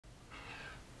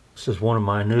This is one of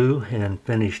my new and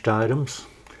finished items.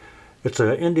 It's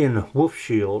an Indian wolf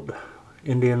shield,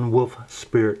 Indian wolf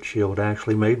spirit shield,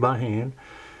 actually made by hand.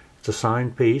 It's a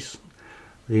signed piece.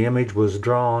 The image was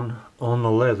drawn on the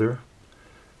leather,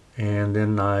 and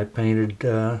then I painted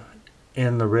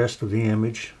in the rest of the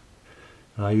image.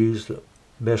 I used the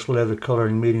best leather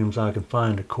coloring mediums I can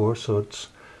find, of course, so it's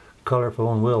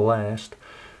colorful and will last.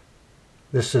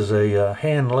 This is a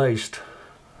hand-laced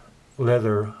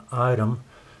leather item,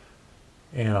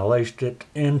 and I laced it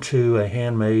into a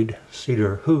handmade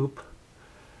cedar hoop,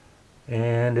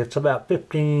 and it's about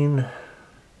 15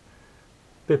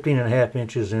 and a half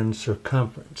inches in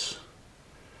circumference.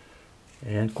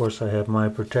 And of course I have my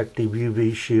protective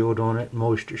UV shield on it,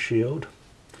 moisture shield.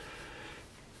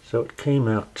 So it came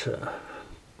out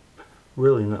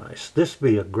really nice. This would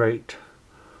be a great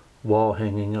wall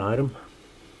hanging item,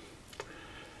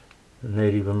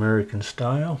 Native American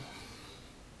style.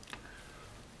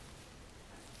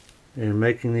 In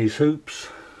making these hoops,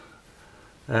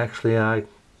 actually I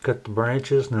cut the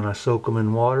branches and then I soak them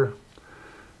in water,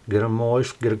 get them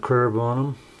moist, get a curve on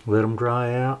them, let them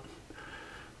dry out.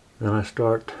 Then I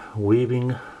start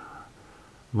weaving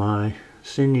my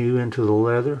sinew into the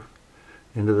leather,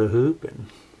 into the hoop, and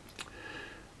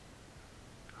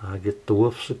I get the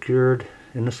wolf secured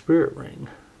in the spirit ring.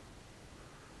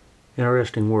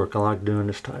 Interesting work. I like doing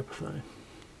this type of thing,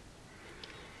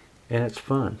 and it's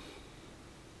fun.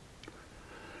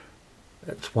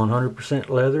 That's 100%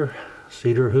 leather,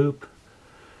 cedar hoop.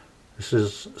 This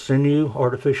is sinew,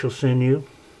 artificial sinew.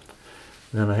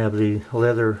 Then I have the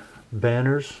leather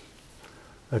banners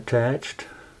attached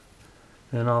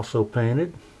and also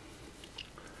painted,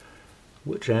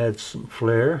 which adds some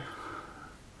flair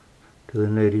to the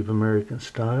Native American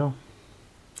style.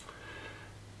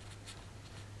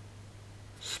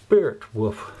 Spirit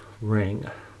wolf ring.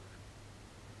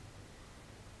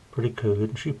 Pretty cool,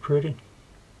 isn't she pretty?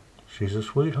 She's a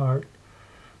sweetheart,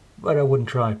 but I wouldn't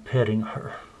try petting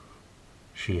her.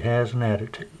 She has an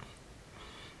attitude.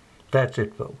 That's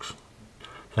it, folks.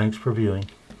 Thanks for viewing.